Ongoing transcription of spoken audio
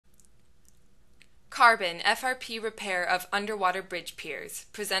Carbon FRP repair of underwater bridge piers,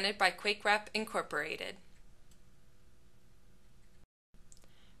 presented by QuakeWrap Incorporated.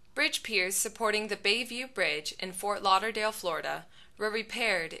 Bridge piers supporting the Bayview Bridge in Fort Lauderdale, Florida, were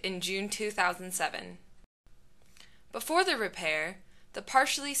repaired in June 2007. Before the repair, the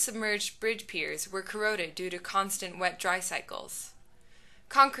partially submerged bridge piers were corroded due to constant wet-dry cycles.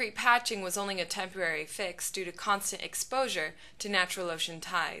 Concrete patching was only a temporary fix due to constant exposure to natural ocean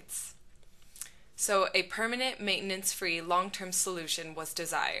tides. So a permanent, maintenance-free, long-term solution was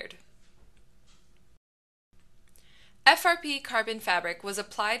desired. FRP carbon fabric was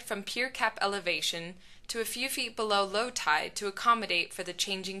applied from pier cap elevation to a few feet below low tide to accommodate for the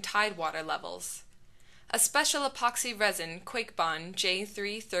changing tide water levels. A special epoxy resin, QuakeBond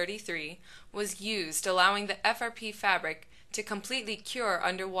J333, was used, allowing the FRP fabric to completely cure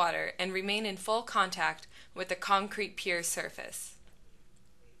underwater and remain in full contact with the concrete pier surface.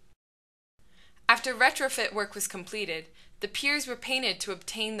 After retrofit work was completed, the piers were painted to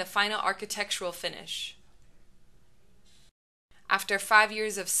obtain the final architectural finish. After 5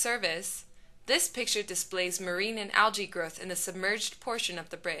 years of service, this picture displays marine and algae growth in the submerged portion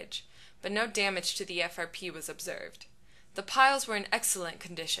of the bridge, but no damage to the FRP was observed. The piles were in excellent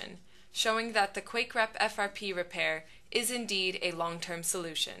condition, showing that the QuakeWrap FRP repair is indeed a long-term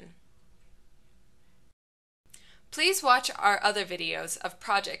solution. Please watch our other videos of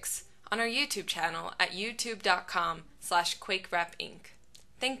projects on our YouTube channel at youtube.com/QuakeWrapInc.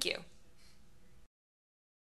 Thank you.